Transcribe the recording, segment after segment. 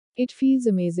It feels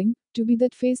amazing to be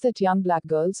that face that young black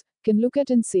girls can look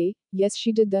at and say, yes,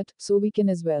 she did that, so we can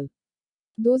as well.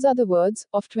 Those are the words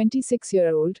of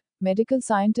 26-year-old medical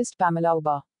scientist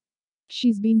Pamela.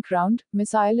 She's been crowned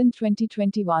Miss Ireland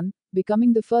 2021,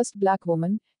 becoming the first black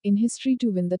woman in history to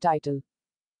win the title.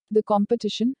 The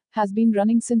competition has been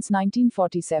running since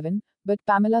 1947, but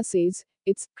Pamela says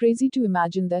it's crazy to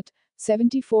imagine that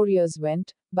 74 years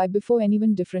went by before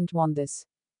anyone different won this.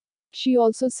 She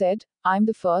also said, I'm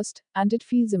the first, and it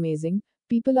feels amazing.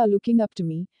 People are looking up to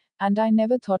me, and I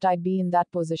never thought I'd be in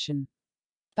that position.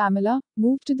 Pamela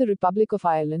moved to the Republic of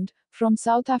Ireland from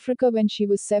South Africa when she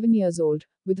was 7 years old,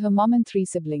 with her mom and 3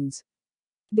 siblings.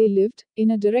 They lived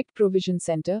in a direct provision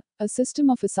center, a system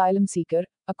of asylum seeker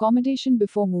accommodation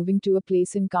before moving to a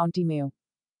place in County Mayo.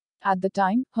 At the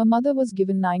time, her mother was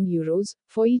given €9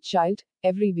 for each child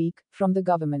every week from the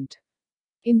government.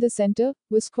 In the center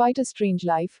was quite a strange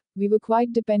life. We were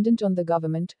quite dependent on the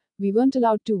government. We weren't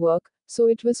allowed to work, so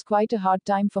it was quite a hard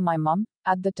time for my mom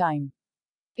at the time.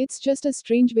 It's just a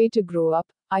strange way to grow up.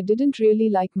 I didn't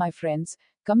really like my friends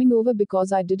coming over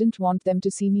because I didn't want them to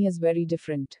see me as very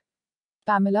different.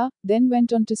 Pamela then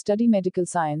went on to study medical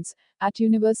science at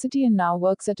university and now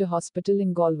works at a hospital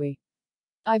in Galway.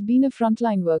 I've been a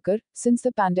frontline worker since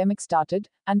the pandemic started,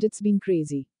 and it's been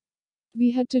crazy.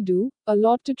 We had to do a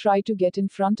lot to try to get in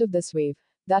front of this wave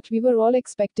that we were all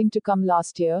expecting to come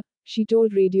last year, she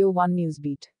told Radio 1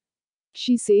 Newsbeat.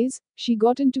 She says she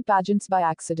got into pageants by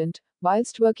accident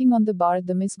whilst working on the bar at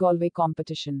the Miss Galway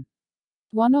competition.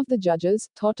 One of the judges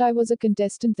thought I was a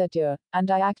contestant that year,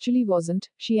 and I actually wasn't.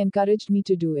 She encouraged me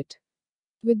to do it.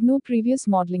 With no previous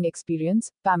modeling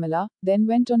experience, Pamela then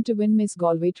went on to win Miss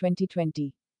Galway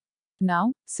 2020.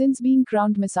 Now, since being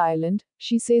crowned Miss Ireland,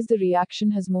 she says the reaction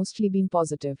has mostly been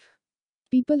positive.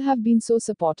 People have been so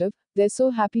supportive, they're so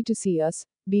happy to see us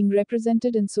being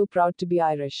represented and so proud to be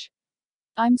Irish.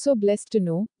 I'm so blessed to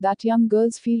know that young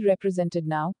girls feel represented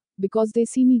now, because they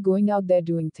see me going out there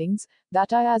doing things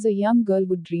that I as a young girl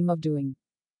would dream of doing.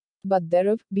 But there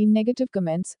have been negative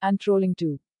comments and trolling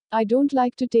too. I don't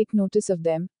like to take notice of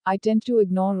them, I tend to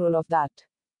ignore all of that.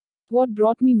 What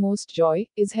brought me most joy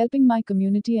is helping my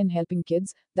community and helping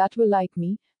kids that were like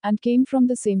me and came from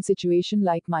the same situation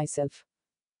like myself.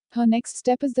 Her next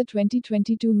step is the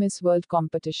 2022 Miss World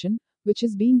competition, which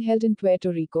is being held in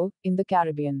Puerto Rico, in the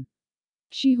Caribbean.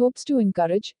 She hopes to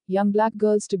encourage young black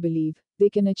girls to believe they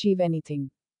can achieve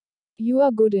anything. You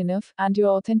are good enough, and your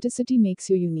authenticity makes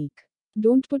you unique.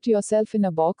 Don't put yourself in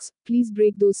a box, please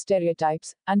break those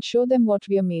stereotypes, and show them what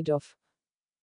we are made of.